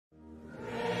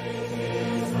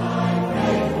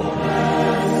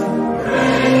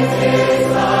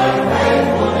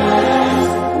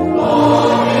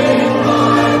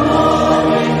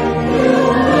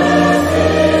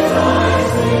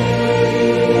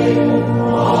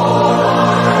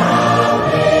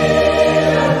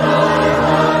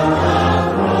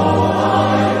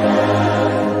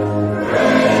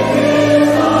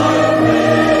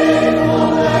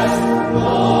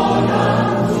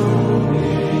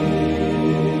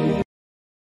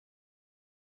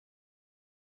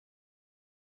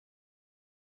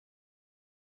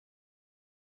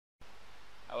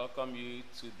welcome you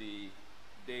to the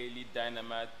daily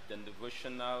Dynamite, the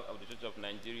Devotional of the Church of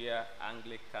Nigeria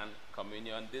Anglican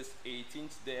Communion, this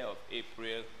 18th day of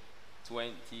April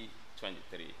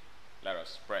 2023. Let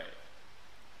us pray.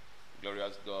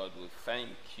 Glorious God, we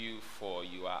thank you for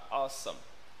you are awesome.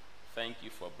 Thank you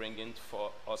for bringing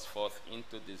us forth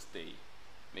into this day.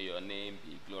 May your name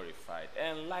be glorified.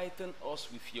 Enlighten us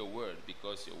with your word,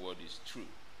 because your word is true.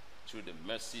 Through the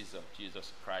mercies of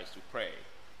Jesus Christ we pray.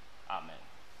 Amen.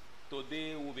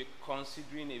 Today we'll be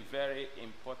considering a very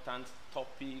important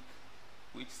topic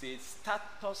which says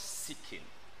status seeking,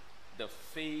 the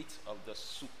faith of the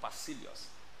supercilious.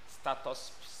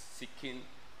 Status seeking,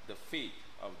 the faith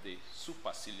of the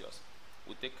supercilious.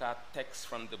 We take our text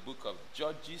from the book of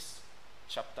Judges,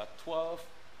 chapter 12,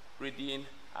 reading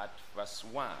at verse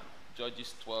 1.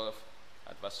 Judges 12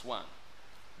 at verse 1.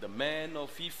 The men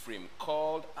of Ephraim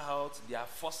called out their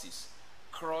forces,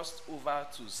 crossed over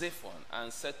to Zephon,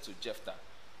 and said to Jephthah,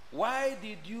 "Why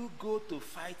did you go to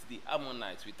fight the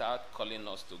Ammonites without calling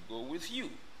us to go with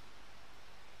you?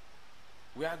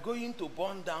 We are going to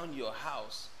burn down your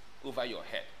house over your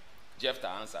head." Jephthah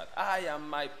answered, "I and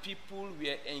my people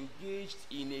were engaged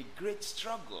in a great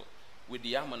struggle with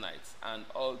the Ammonites, and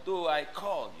although I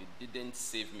called, you didn't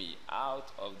save me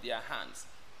out of their hands.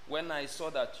 When I saw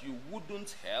that you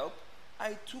wouldn't help,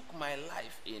 I took my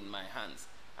life in my hands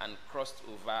and crossed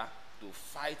over to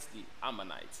fight the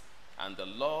Ammonites, and the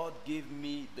Lord gave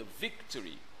me the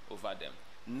victory over them.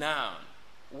 Now,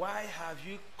 why have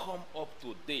you come up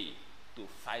today to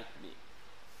fight me?"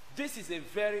 This is a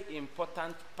very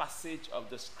important passage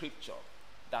of the scripture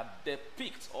that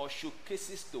depicts or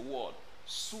showcases the word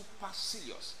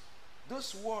supercilious.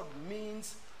 This word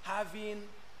means having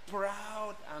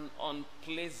proud and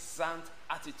unpleasant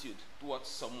attitude towards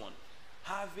someone,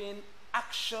 having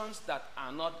actions that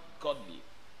are not godly,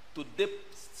 to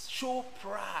show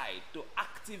pride, to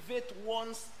activate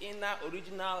one's inner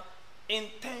original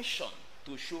intention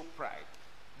to show pride.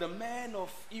 The men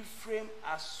of Ephraim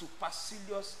are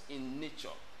supercilious in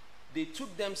nature. They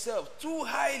took themselves too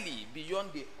highly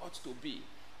beyond they ought to be.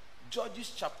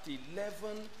 Judges chapter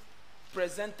 11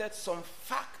 presented some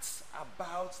facts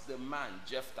about the man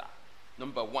Jephthah.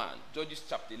 Number 1, Judges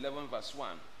chapter 11 verse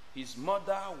 1, his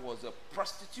mother was a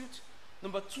prostitute.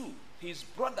 Number 2, his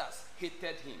brothers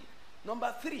hated him.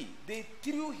 Number 3, they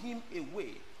threw him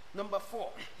away. Number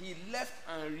 4, he left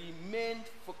and remained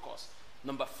focused.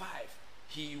 Number 5,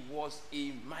 he was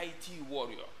a mighty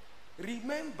warrior.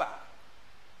 Remember,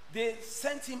 they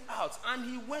sent him out and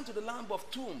he went to the land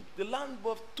of Tob. The land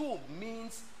of Tob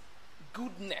means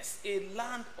goodness, a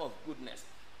land of goodness.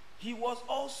 He was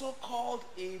also called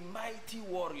a mighty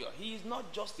warrior. He is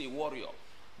not just a warrior,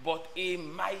 but a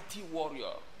mighty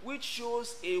warrior, which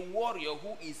shows a warrior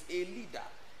who is a leader.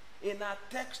 In our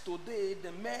text today,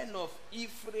 the men of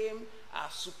Ephraim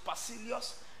are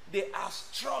supercilious. They are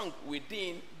strong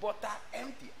within, but are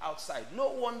empty outside. No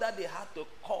wonder they had to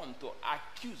come to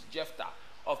accuse Jephthah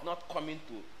of not coming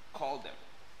to call them.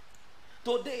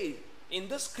 Today, in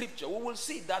the scripture, we will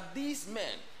see that these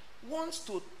men want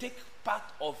to take part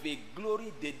of a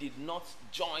glory they did not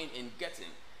join in getting.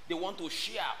 They want to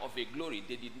share of a glory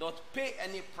they did not pay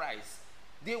any price.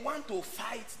 They want to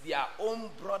fight their own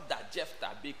brother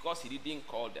Jephthah because he didn't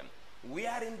call them,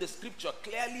 wherein the scripture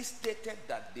clearly stated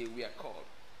that they were called.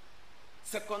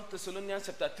 2 Thessalonians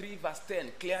chapter 3 verse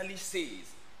 10 clearly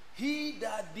says, "He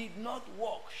that did not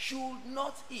work should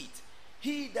not eat.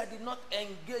 He that did not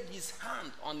engage his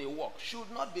hand on a work should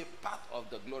not be part of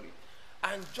the glory."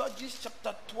 And Judges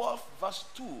chapter 12 verse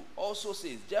 2 also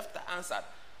says, Jephthah answered,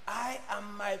 "I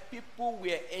and my people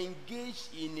were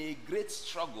engaged in a great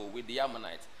struggle with the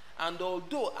Ammonites, and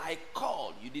although I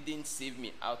called, you didn't save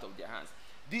me out of their hands."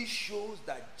 This shows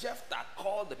that Jephthah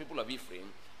called the people of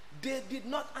Ephraim. They did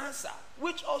not answer,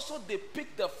 which also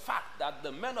depicts the fact that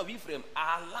the men of Ephraim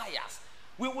are liars.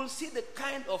 We will see the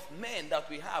kind of men that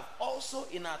we have also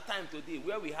in our time today,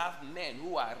 where we have men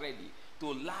who are ready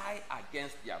to lie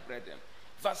against their brethren.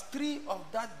 Verse 3 of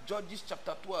that Judges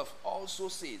chapter 12 also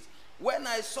says, "When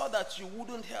I saw that you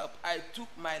wouldn't help, I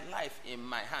took my life in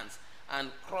my hands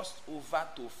and crossed over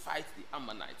to fight the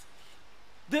Ammonites."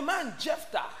 The man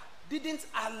Jephthah didn't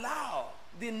allow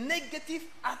the negative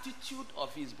attitude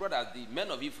of his brothers, the men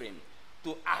of Ephraim,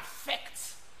 to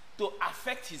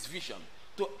affect his vision,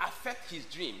 to affect his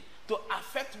dream, to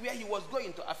affect where he was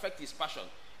going, to affect his passion.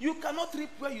 You cannot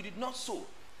reap where you did not sow.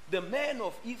 The men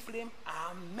of Ephraim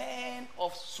are men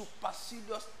of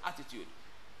supercilious attitude.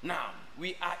 Now,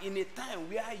 we are in a time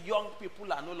where young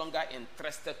people are no longer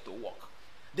interested to work.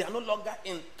 They are no longer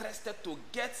interested to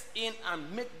get in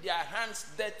and make their hands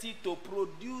dirty to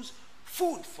produce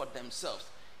food for themselves.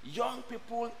 Young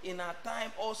people in our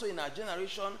time, also in our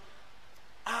generation,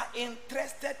 are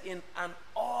interested in an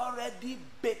already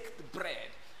baked bread,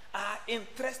 are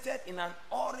interested in an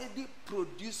already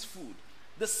produced food.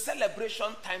 The celebration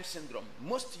time syndrome.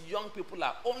 Most young people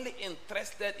are only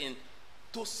interested in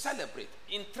to celebrate,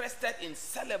 interested in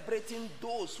celebrating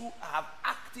those who have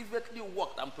actively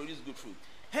worked and produced good fruit.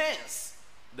 Hence,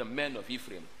 the men of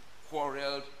Ephraim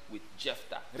quarreled with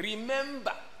Jephthah.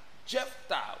 Remember,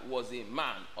 Jephthah was a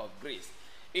man of grace.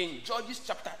 In Judges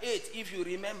chapter 8, if you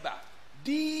remember,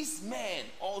 these men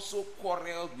also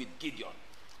quarreled with Gideon.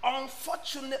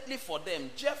 Unfortunately for them,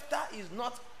 Jephthah is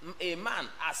not a man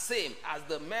as same as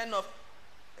the men of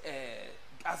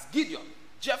as Gideon.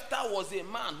 Jephthah was a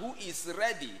man who is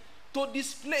ready to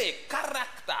display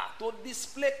character, to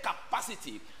display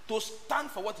capacity, to stand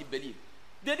for what he believed.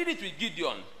 They did it with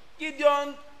Gideon.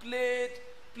 Gideon played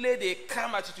a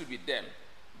calm attitude with them.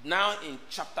 Now in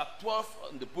chapter 12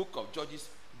 in the book of Judges,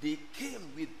 they came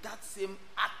with that same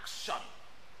action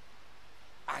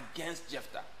against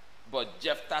Jephthah. But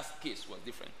Jephthah's case was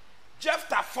different.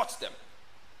 Jephthah fought them.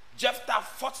 Jephthah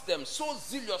fought them so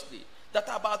zealously that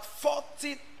about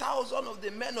 40,000 of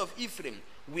the men of Ephraim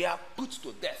were put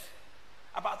to death.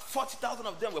 About 40,000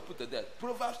 of them were put to death.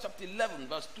 Proverbs chapter 11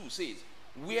 verse 2 says,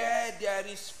 where there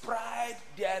is pride,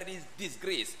 there is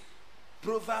disgrace.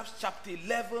 Proverbs chapter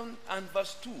 11 and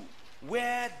verse 2,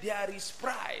 where there is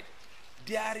pride,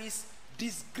 there is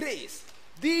disgrace.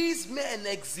 These men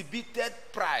exhibited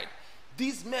pride.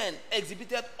 These men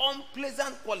exhibited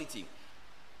unpleasant quality.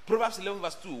 Proverbs 11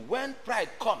 verse 2, when pride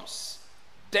comes,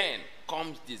 then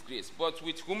comes disgrace, but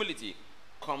with humility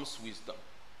comes wisdom.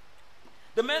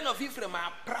 The men of Ephraim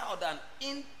are proud and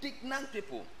indignant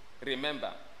people.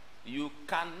 Remember, you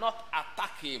cannot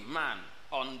attack a man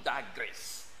under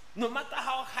grace. No matter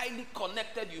how highly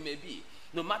connected you may be,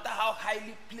 no matter how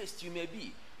highly placed you may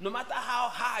be, no matter how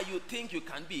high you think you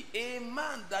can be, a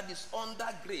man that is under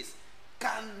grace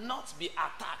cannot be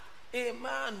attacked. A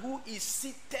man who is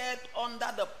seated under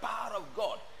the power of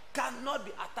God cannot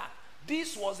be attacked.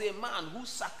 This was a man who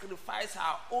sacrificed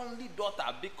her only daughter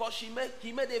because he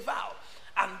made a vow.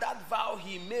 And that vow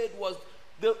he made was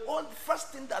the first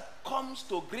thing that comes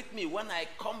to greet me when I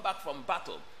come back from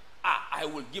battle. I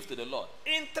will give to the Lord.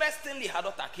 Interestingly, her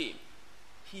daughter came.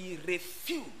 He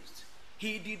refused.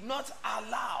 He did not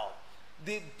allow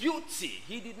the beauty,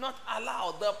 he did not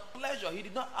allow the pleasure, he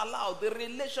did not allow the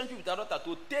relationship with her daughter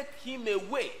to take him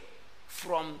away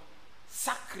from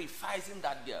sacrificing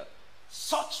that girl.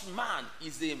 Such man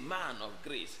is a man of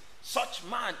grace. Such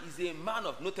man is a man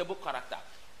of notable character.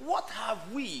 What have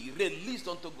we released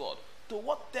unto God? To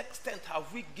what extent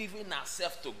have we given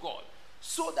ourselves to God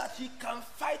so that he can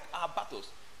fight our battles?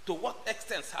 To what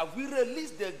extent have we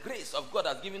released the grace of God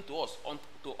has given to us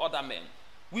to other men?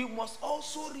 We must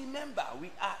also remember we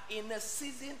are in a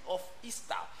season of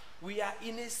Easter. We are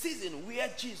in a season where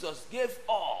Jesus gave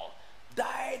all,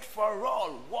 died for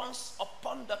all once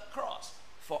upon the cross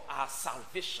for our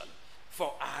salvation,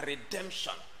 for our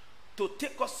redemption, to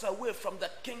take us away from the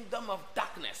kingdom of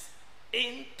darkness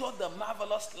into the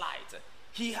marvelous light.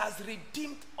 He has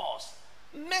redeemed us.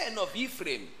 Men of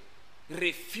Ephraim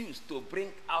refused to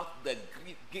bring out the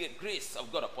grace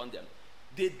of God upon them.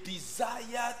 They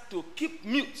desire to keep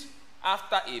mute.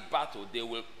 After a battle, they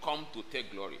will come to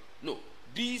take glory. No,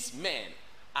 these men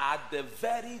are the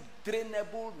very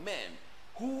drainable men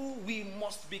who we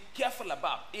must be careful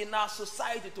about in our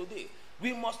society today.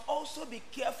 We must also be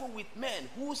careful with men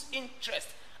whose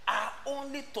interests are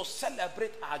only to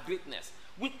celebrate our greatness,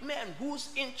 with men whose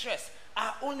interests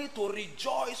are only to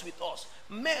rejoice with us,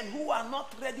 men who are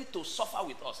not ready to suffer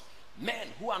with us, men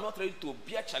who are not ready to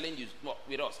bear challenges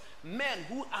with us, men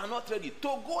who are not ready to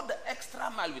go the extra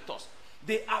mile with us.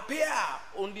 They appear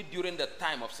only during the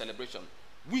time of celebration.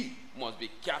 We must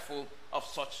be careful of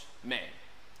such men.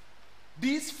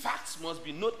 These facts must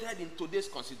be noted in today's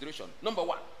consideration. Number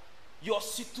one, your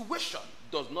situation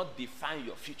does not define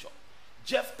your future.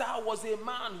 Jephthah was a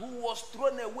man who was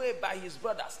thrown away by his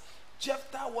brothers.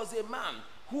 Jephthah was a man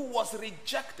who was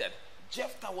rejected.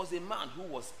 Jephthah was a man who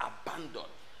was abandoned.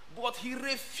 But he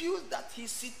refused that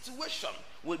his situation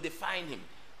will define him.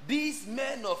 These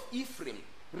men of Ephraim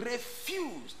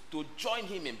refused to join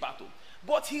him in battle.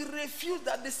 But he refused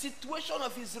that the situation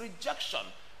of his rejection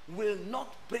will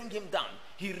not bring him down.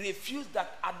 He refused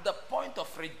that at the point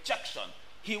of rejection,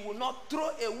 he will not throw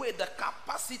away the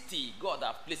capacity God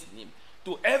has placed in him.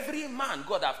 To every man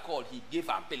God has called, he gave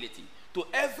ability. To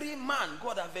every man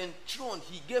God has enthroned,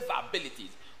 he gave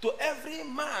abilities. To every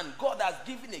man God has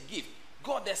given a gift.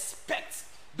 God expects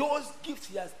those gifts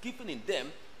he has given in them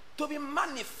to be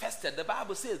manifested. The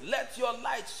Bible says, let your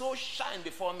light so shine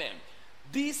before men.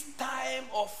 This time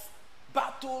of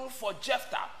battle for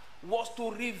Jephthah was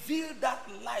to reveal that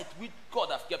light which God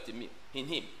has kept in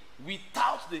him.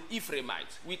 Without the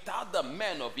Ephraimites, without the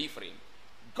men of Ephraim,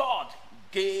 God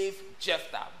gave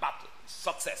Jephthah battle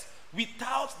success.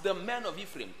 Without the men of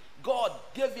Ephraim, God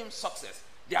gave him success.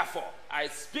 Therefore, I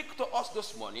speak to us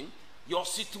this morning, your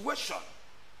situation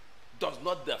does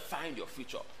not define your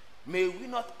future. May we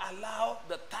not allow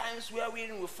the times where we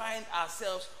find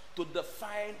ourselves to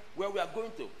define where we are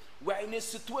going to. We are in a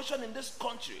situation in this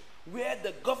country where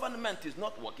the government is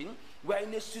not working. We are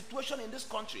in a situation in this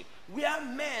country where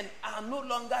men are no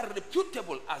longer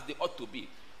reputable as they ought to be.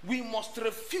 We must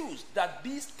refuse that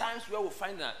these times where we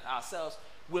find ourselves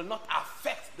will not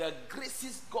affect the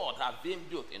graces God has been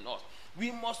built in us.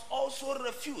 We must also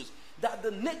refuse that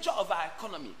the nature of our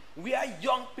economy, where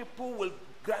young people will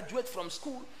graduate from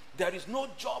school, there is no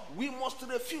job, we must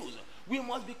refuse. We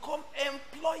must become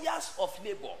employers of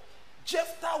labor.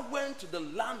 Jephthah went to the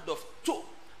land of Tob,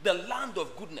 the land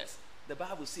of goodness. The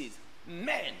Bible says,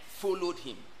 men followed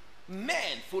him.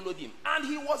 Men followed him. And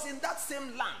he was in that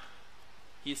same land.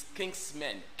 His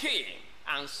kinsmen came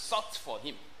and sought for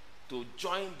him to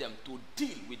join them to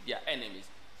deal with their enemies.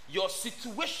 Your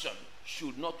situation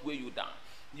should not weigh you down.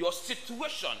 Your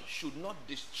situation should not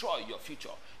destroy your future.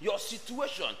 Your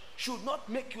situation should not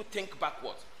make you think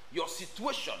backwards. Your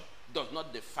situation does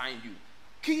not define you.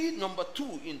 Key number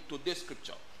 2 in today's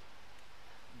scripture.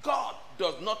 God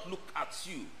does not look at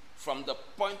you from the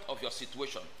point of your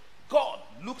situation. God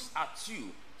looks at you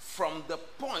from the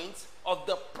point of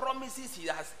the promises he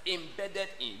has embedded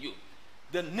in you.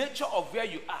 The nature of where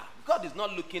you are. God is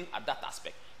not looking at that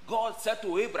aspect. God said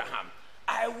to Abraham,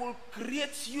 I will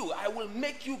create you. I will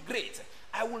make you great.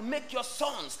 I will make your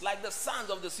sons like the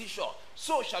sands of the seashore.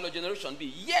 So shall your generation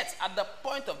be. Yet, at the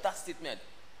point of that statement,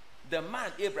 the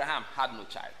man Abraham had no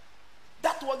child.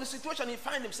 That was the situation he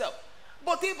found himself.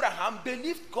 But Abraham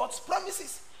believed God's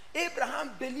promises.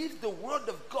 Abraham believed the word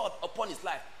of God upon his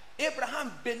life.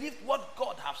 Abraham believed what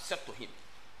God had said to him.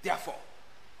 Therefore,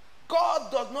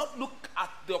 God does not look at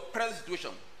the present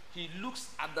situation. He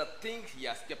looks at the things he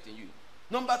has kept in you.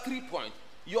 Number 3 point,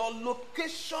 your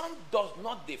location does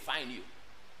not define you.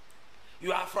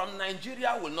 You are from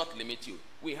Nigeria will not limit you.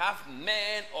 We have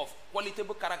men of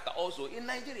qualitable character also in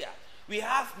Nigeria. We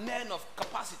have men of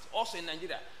capacity also in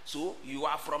Nigeria. So you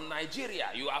are from Nigeria,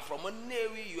 you are from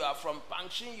Onewi, you are from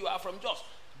Pangshin, you are from Jos.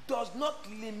 Does not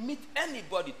limit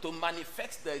anybody to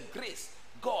manifest the grace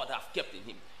God has kept in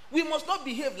him. We must not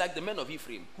behave like the men of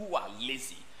Ephraim who are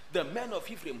lazy. The men of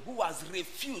Ephraim who has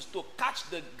refused to catch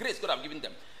the grace God has given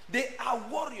them. They are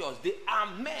warriors. They are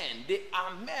men. They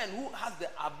are men who has the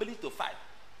ability to fight.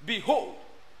 Behold,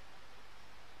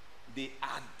 they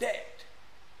are dead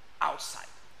outside.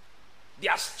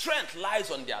 Their strength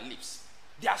lies on their lips.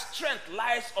 Their strength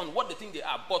lies on what they think they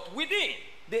are. But within,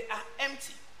 they are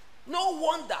empty. No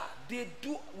wonder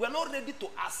we're not ready to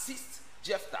assist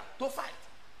Jephthah to fight.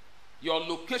 Your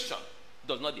location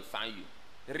does not define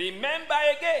you. Remember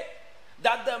again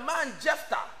that the man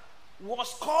Jephthah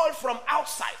was called from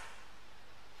outside.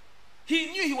 He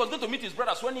knew he was going to meet his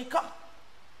brothers when he came.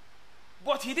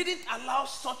 But he didn't allow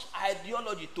such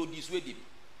ideology to dissuade him.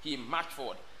 He marched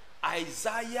forward.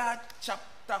 Isaiah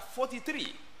chapter 43.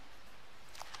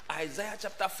 Isaiah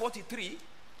chapter 43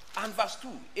 and verse 2.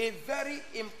 A very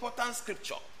important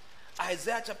scripture.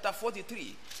 Isaiah chapter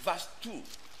 43 verse 2.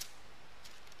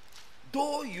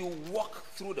 Though you walk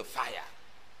through the fire.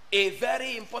 A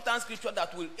very important scripture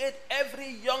that will aid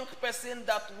every young person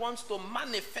that wants to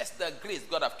manifest the grace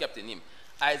God has kept in him.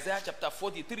 Isaiah chapter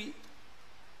 43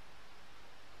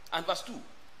 and verse 2.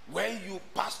 When you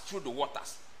pass through the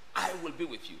waters, I will be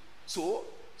with you. So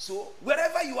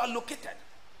wherever you are located,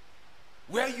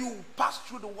 where you pass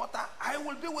through the water, I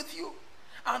will be with you.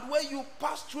 And where you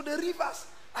pass through the rivers,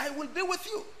 I will be with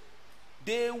you.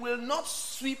 They will not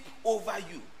sweep over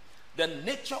you. The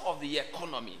nature of the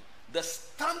economy, the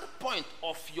standpoint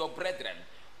of your brethren,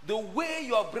 the way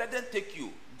your brethren take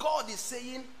you, God is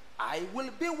saying, I will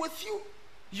be with you.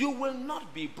 You will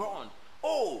not be burned.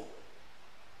 Oh,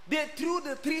 they threw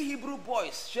the 3 Hebrew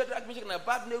boys, Shadrach, Meshach, and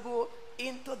Abednego,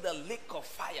 into the lake of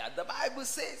fire. The Bible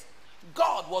says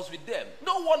God was with them.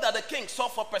 No wonder the king saw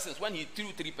 4 persons when he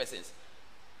threw 3 persons.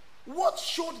 What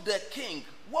showed the king?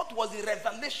 What was the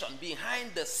revelation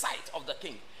behind the sight of the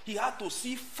king? He had to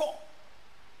see 4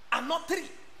 and not 3.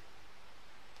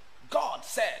 God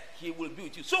said he will be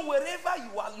with you. So wherever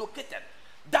you are located,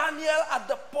 Daniel, at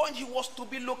the point he was to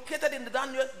be located in the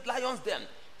lion's den,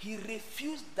 he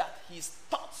refused that his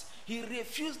thoughts, he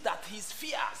refused that his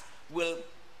fears will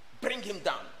bring him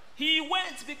down. He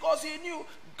went because he knew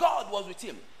God was with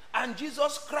him. And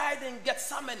Jesus cried in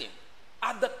Gethsemane,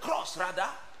 at the cross rather,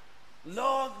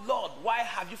 Lord, Lord, why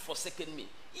have you forsaken me?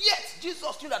 Yet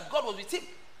Jesus knew that God was with him.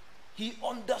 He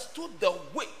understood the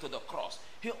way to the cross.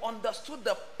 He understood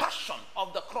the passion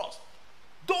of the cross.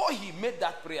 Though he made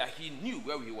that prayer, he knew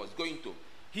where he was going to.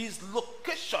 His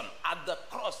location at the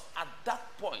cross at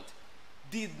that point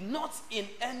did not in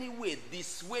any way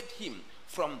dissuade him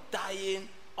from dying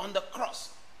on the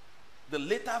cross. The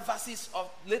later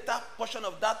portion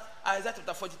of that, Isaiah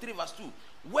chapter 43 verse 2,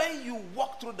 when you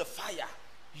walk through the fire,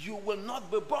 you will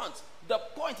not be burnt. The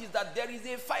point is that there is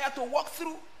a fire to walk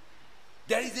through.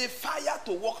 There is a fire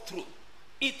to walk through.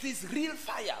 It is real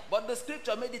fire, but the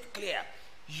scripture made it clear.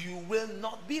 You will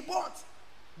not be burnt.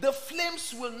 The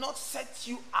flames will not set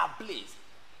you ablaze.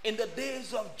 In the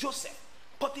days of Joseph,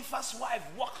 Potiphar's wife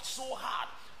worked so hard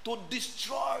to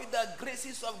destroy the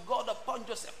graces of God upon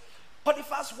Joseph.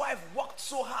 Potiphar's wife worked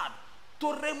so hard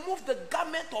to remove the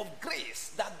garment of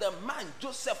grace that the man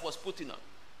Joseph was putting on.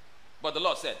 But the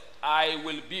Lord said, I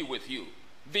will be with you.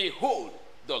 Behold,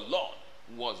 the Lord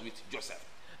was with Joseph.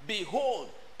 Behold,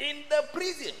 in the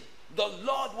prison, the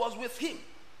Lord was with him.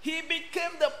 He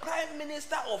became the prime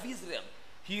minister of Israel.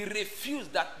 He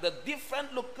refused that the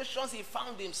different locations he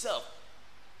found himself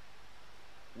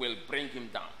will bring him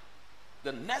down.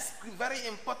 The next very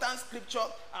important scripture,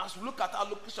 as we look at our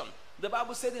location, the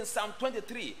Bible said in Psalm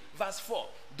 23, verse 4,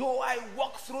 though I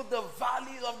walk through the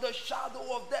valley of the shadow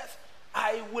of death,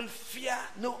 I will fear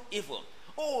no evil.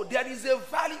 Oh, there is a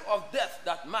valley of death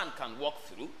that man can walk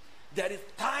through. There is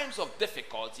times of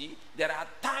difficulty. There are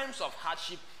times of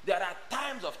hardship. There are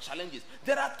times of challenges.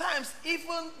 There are times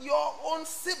even your own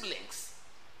siblings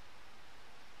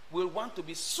will want to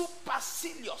be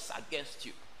supercilious against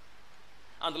you.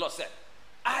 And the Lord said,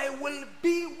 I will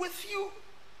be with you.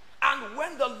 And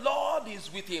when the Lord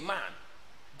is with a man,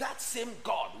 that same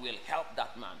God will help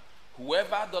that man.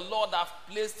 Whoever the Lord hath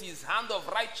placed his hand of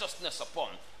righteousness upon,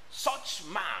 such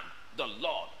man the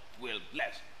Lord will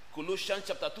bless. Colossians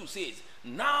chapter 2 says,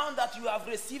 now that you have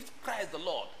received Christ the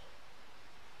Lord,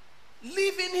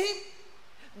 live in him,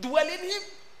 dwell in him.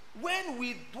 When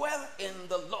we dwell in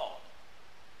the Lord,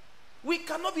 we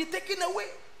cannot be taken away.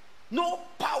 No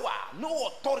power, no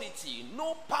authority,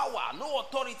 no power, no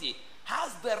authority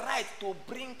has the right to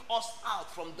bring us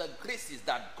out from the graces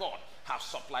that God has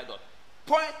supplied us.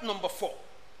 Point number 4.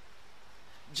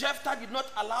 Jephthah did not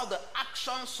allow the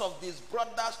actions of these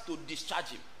brothers to discharge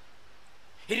him.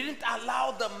 He didn't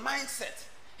allow the mindset.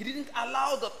 He didn't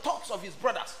allow the thoughts of his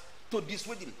brothers to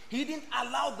dissuade him. He didn't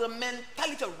allow the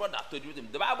mentality of brothers to dissuade him.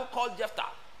 The Bible called Jephthah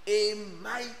a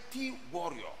mighty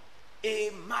warrior.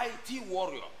 A mighty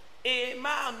warrior. A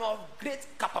man of great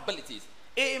capabilities.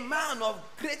 A man of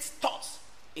great thoughts.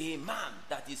 A man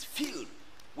that is filled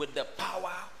with the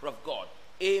power of God.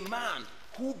 A man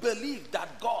who believed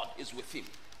that God is with him.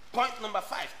 Point number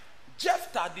 5.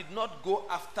 Jephthah did not go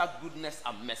after goodness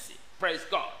and mercy. Praise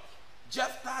God.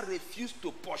 Jephthah refused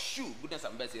to pursue goodness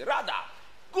and mercy. Rather,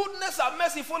 goodness and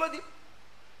mercy followed him.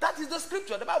 That is the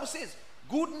scripture. The Bible says,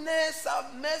 goodness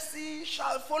and mercy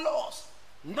shall follow us.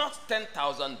 Not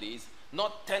 10,000 days,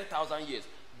 not 10,000 years,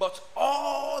 but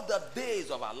all the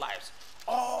days of our lives,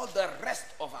 all the rest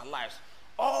of our lives,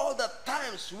 all the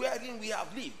times wherein we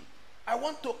have lived. I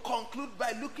want to conclude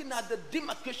by looking at the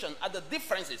demarcation, at the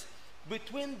differences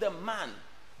between the man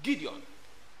Gideon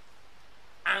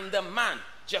and the man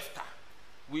Jephthah.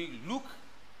 We look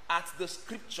at the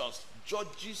scriptures,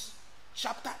 Judges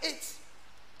chapter 8.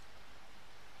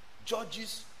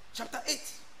 Judges chapter 8.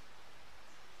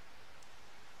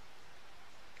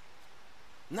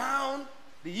 Now,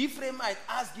 the Ephraimite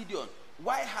asked Gideon,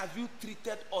 why have you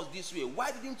treated us this way?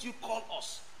 Why didn't you call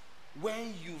us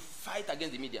when you fight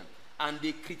against the Midian? And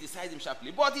they criticized him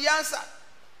sharply. But he answered,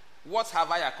 what have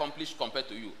I accomplished compared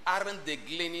to you? Aren't the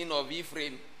gleaning of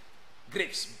Ephraim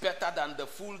grapes better than the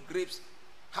full grapes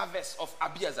harvest of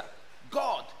Abiezer?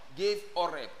 God gave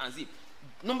Oreb and Zeb.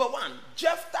 Number 1,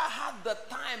 Jephthah had the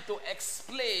time to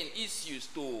explain issues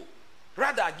to,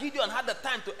 rather Gideon had the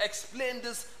time to explain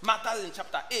this matters in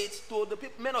chapter 8 to the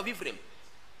men of Ephraim.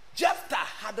 Jephthah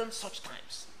hadn't such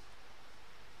times.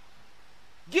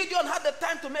 Gideon had the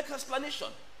time to make explanation.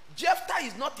 Jephthah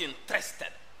is not interested.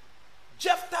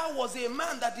 Jephthah was a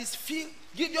man that is filled.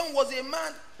 Gideon was a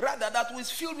man, rather, that was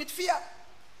filled with fear.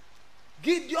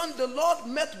 Gideon, the Lord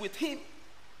met with him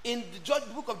in the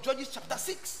book of Judges chapter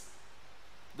 6.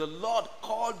 The Lord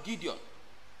called Gideon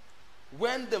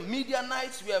when the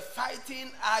Midianites were fighting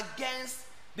against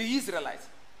the Israelites.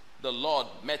 The Lord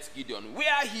met Gideon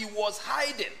where he was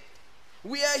hiding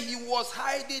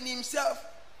himself.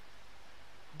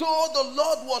 though the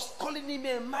Lord was calling him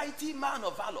a mighty man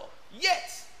of valor,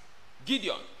 yet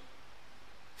Gideon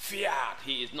feared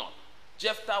he is not.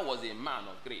 Jephthah was a man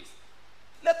of grace.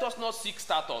 Let us not seek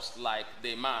status like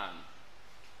the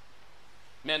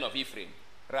men of Ephraim.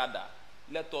 Rather,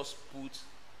 let us put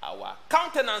our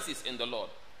countenances in the Lord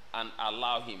and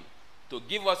allow him to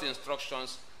give us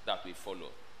instructions that we follow.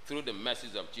 Through the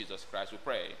mercies of Jesus Christ, we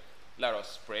pray. Let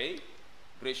us pray.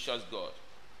 Gracious God,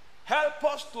 help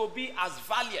us to be as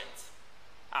valiant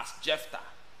as Jephthah,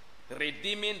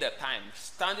 redeeming the time,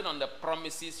 standing on the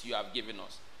promises you have given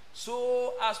us,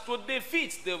 so as to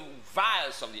defeat the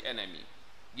vials of the enemy.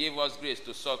 Give us grace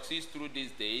to succeed through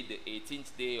this day, the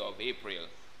 18th day of April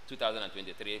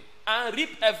 2023, and reap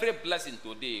every blessing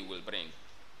today will bring.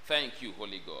 Thank you,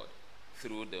 Holy God.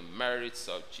 Through the merits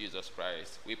of Jesus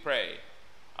Christ, we pray.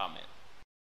 Amen.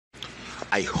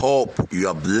 I hope you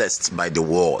are blessed by the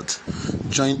word.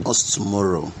 Join us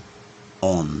tomorrow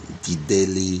on the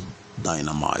Daily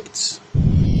Dynamite.